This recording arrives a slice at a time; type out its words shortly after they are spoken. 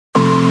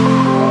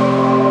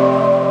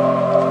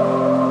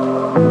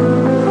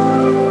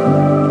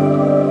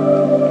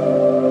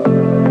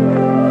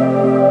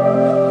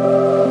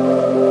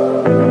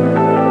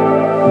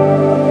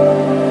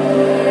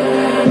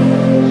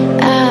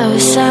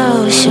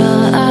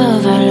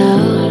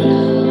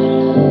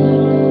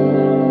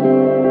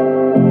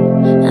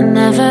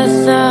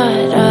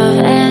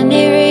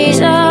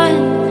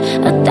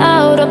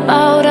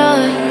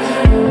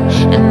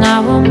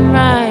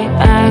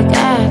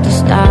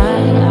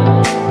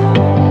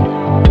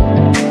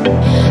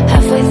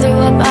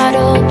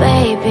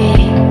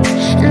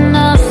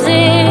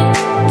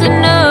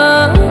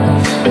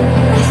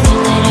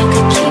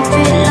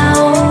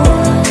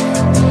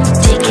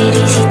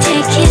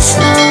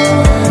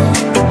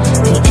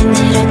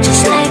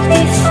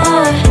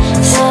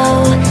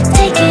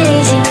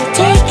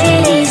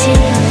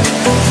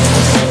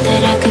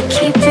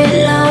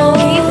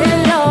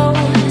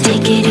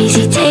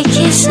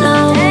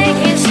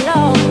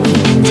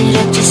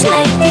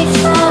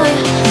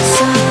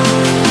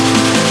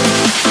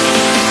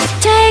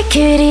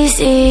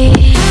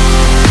easy.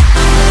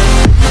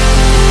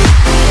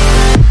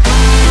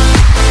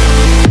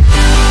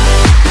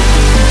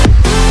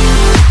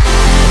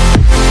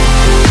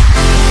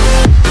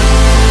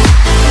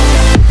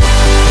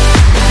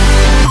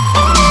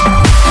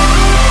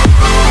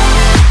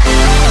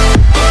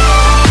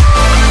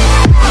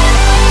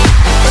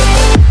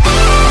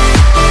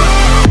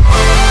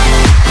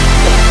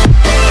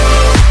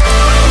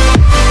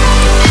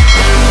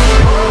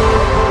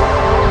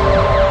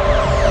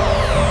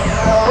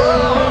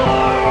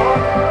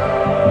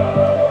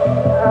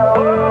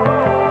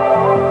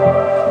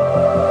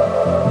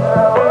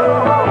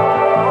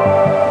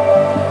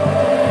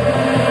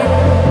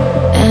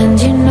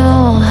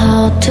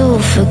 To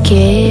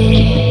forget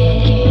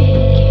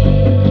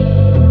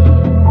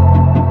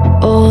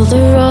all the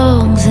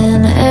wrongs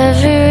and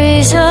every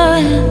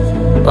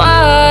reason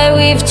why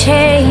we've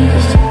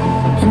changed.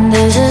 And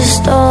there's a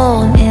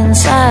storm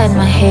inside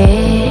my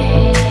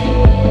head,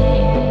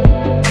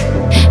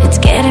 it's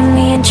getting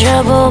me in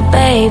trouble,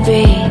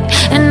 baby,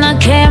 and I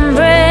can't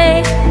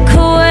break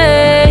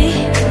away.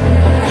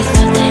 I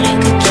thought that I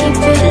could keep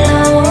it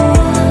low,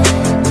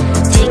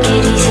 take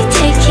it easy,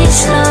 take it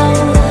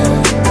slow.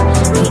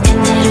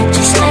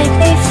 Just like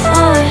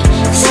before,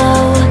 so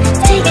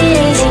take it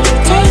easy,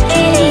 take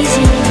it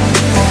easy.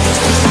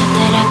 I thought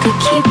that I could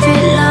keep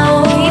it low,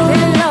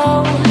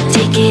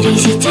 take it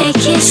easy,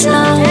 take it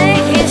slow.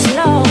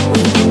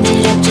 We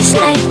ended up just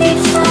like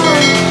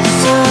before,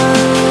 so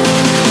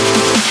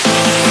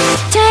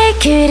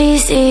take it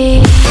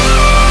easy.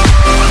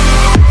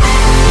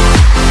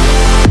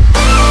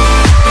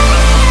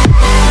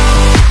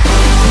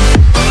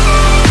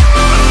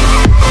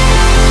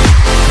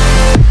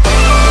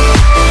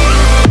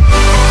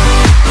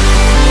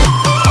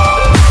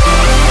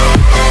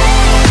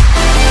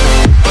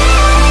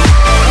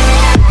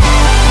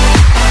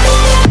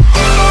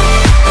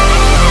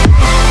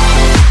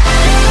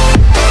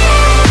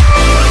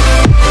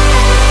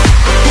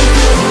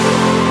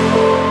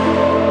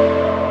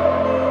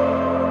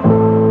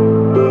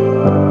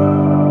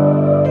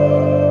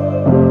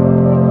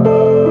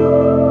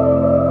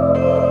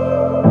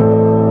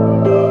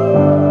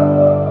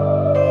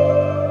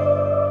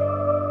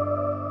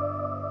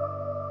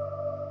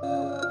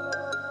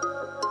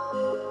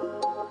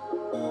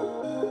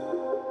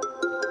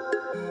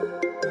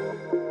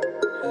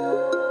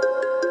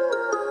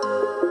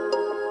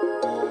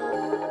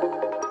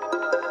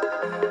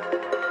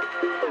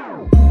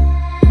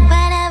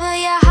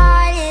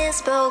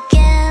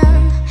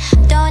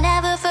 Don't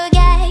ever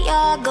forget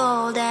you're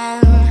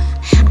golden.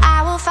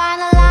 I will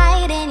find the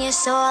light in your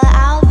soul,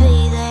 I'll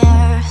be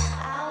there.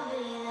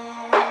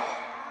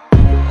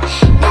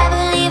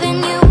 Never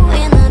leaving you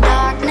in the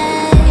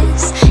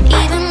darkness,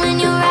 even when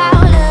you're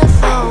out of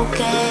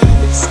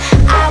focus.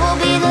 I will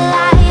be the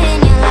light in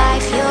your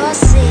life, you'll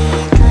see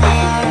it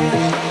clear.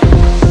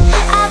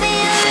 I'll be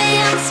your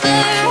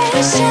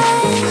inspiration,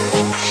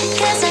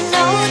 'cause I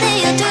know that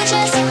you'll do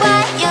just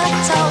what you're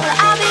told.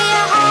 I'll be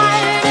your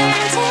heart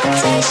and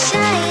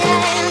temptation,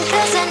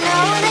 'cause I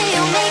know that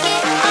you'll make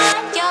it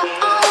on your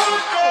own.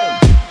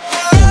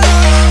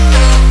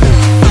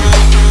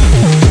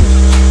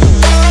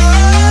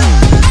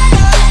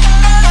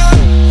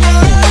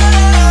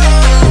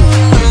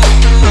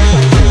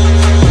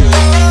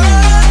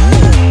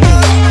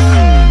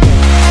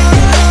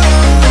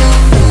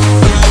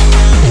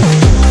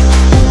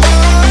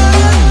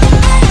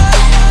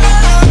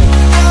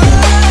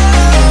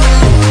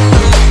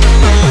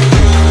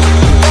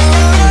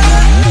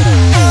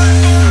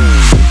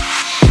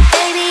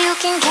 Baby, you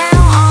can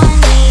count on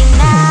me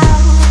now.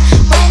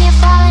 When you're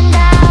falling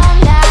down,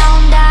 down,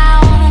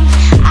 down,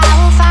 I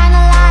will find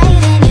the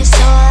light in your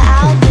soul,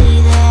 I'll be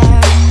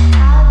there.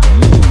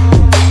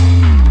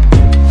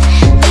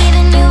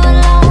 Leaving you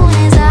alone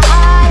is the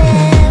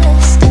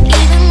hardest,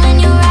 even when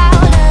you're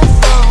out of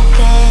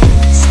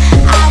focus.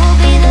 I will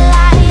be the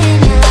light in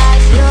your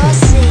life, you'll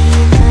see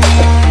it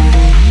clear.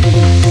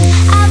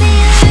 I'll be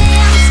your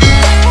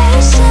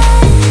inspiration,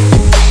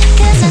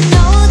 'cause I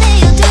know that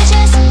you'll do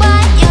just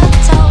what you're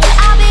told.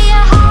 I'll be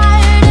your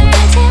heart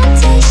and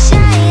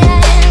temptation,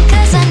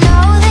 'cause I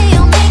know that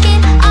you'll make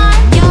it on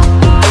your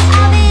own.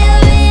 I'll be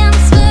your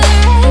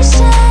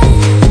inspiration,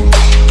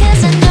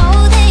 'cause I know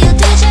that you'll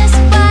do just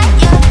what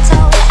you're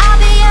told. I'll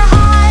be your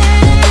heart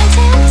and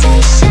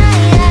temptation,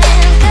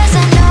 'cause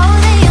I know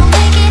that you'll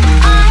make it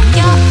on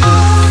your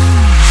own.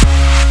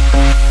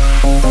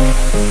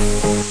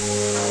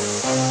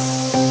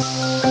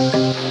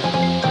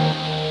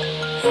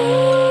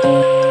 Ooh.